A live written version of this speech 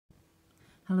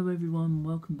Hello everyone,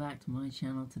 welcome back to my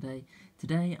channel today.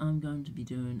 Today I'm going to be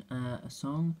doing a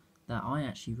song that I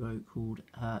actually wrote called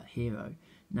Hero.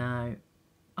 Now,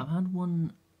 I've had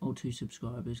one or two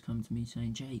subscribers come to me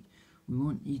saying, Jake, we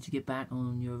want you to get back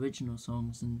on your original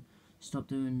songs and stop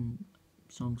doing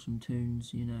songs from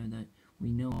tunes, that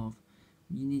we know of.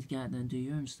 You need to get out there and do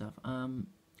your own stuff.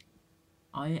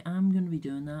 I am going to be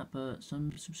doing that, but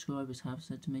some subscribers have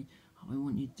said to me, I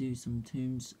want you to do some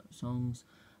tunes songs,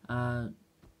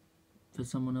 for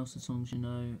someone else's songs,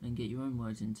 and get your own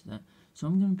words into that. So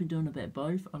I'm going to be doing a bit of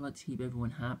both. I like to keep everyone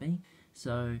happy.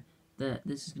 So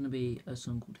this is going to be a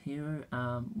song called Hero.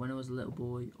 When I was a little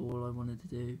boy, all I wanted to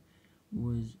do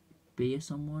was be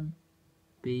someone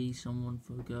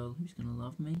for a girl who's going to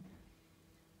love me.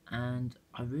 And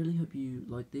I really hope you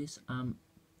like this.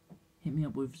 Hit me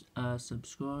up with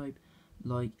subscribe,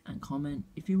 like, and comment.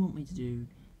 If you want me to do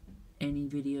any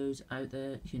videos out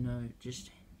there, just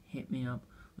hit me up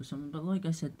or something. But like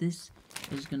I said, this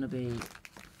is gonna be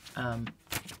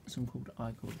song called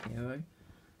Hero.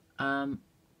 I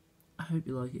hope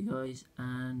you like it, guys,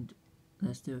 and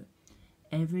let's do it.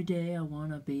 Every day I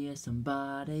wanna be a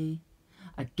somebody,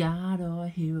 a god or a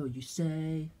hero, you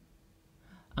say.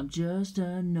 I'm just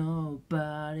a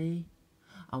nobody.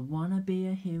 I wanna be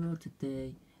a hero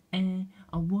today.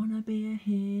 I wanna be a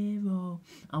hero.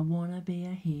 I wanna be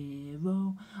a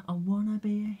hero. I wanna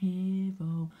be a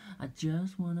hero. I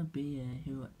just wanna be a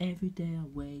hero. Every day I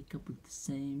wake up with the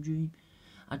same dream.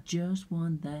 I just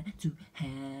want that to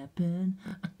happen.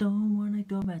 I don't wanna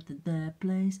go back to that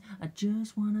place. I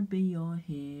just wanna be your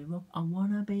hero. I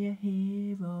wanna be a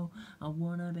hero. I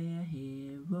wanna be a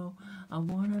hero. I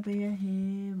wanna be a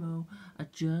hero. I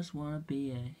just wanna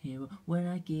be a hero. When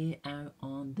I get out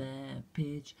on that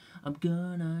pitch, I'm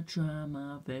gonna try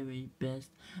my very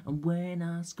best. And when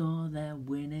I score that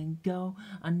winning goal,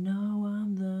 I know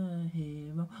I'm the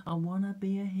hero. I wanna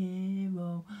be a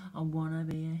hero. I wanna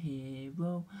be a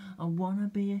hero. I wanna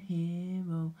be a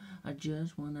hero. I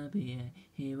just wanna be a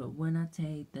hero. When I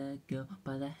take that girl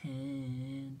by the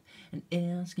hand and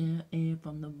ask her if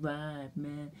I'm the right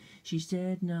man, she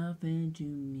said nothing to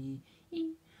me.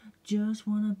 Just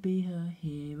wanna be her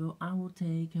hero. I will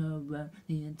take her around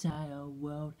the entire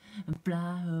world and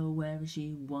fly her wherever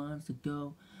she wants to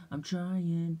go. I'm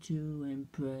trying to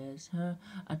impress her.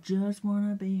 I just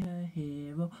wanna be her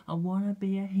hero. I wanna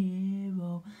be a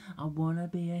hero. I wanna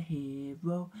be a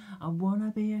hero. I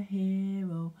wanna be a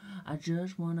hero. I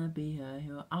just wanna be her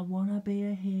hero. I wanna be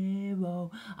a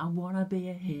hero. I wanna be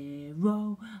a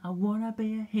hero. I wanna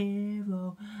be a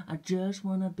hero. I just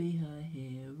wanna be her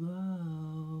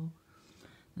hero.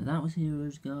 Now that was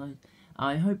Heroes, guys.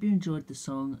 I hope you enjoyed the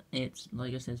song. It's,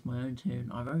 like I said, it's my own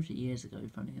tune. I wrote it years ago,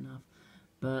 funny enough,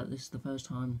 but this is the first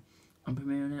time I'm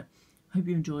premiering it. Hope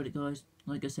you enjoyed it, guys.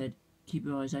 Like I said, keep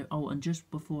your eyes out. Oh, and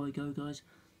just before I go, guys,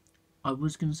 I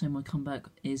was going to say my comeback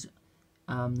is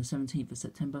the 17th of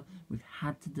September. We've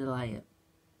had to delay it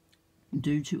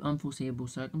due to unforeseeable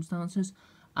circumstances.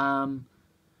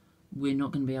 We're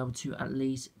not going to be able to at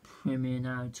least premiere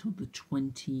now till the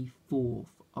 24th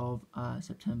of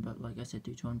September. Like I said,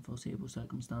 due to unforeseeable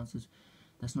circumstances,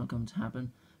 that's not going to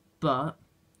happen. But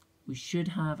we should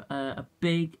have a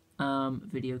big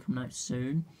video coming out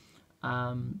soon.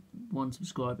 One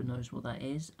subscriber knows what that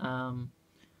is. And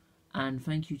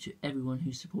thank you to everyone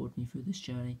who supported me through this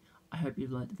journey. I hope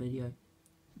you've liked the video.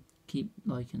 Keep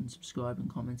liking, subscribing,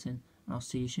 commenting, and I'll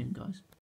see you soon, guys.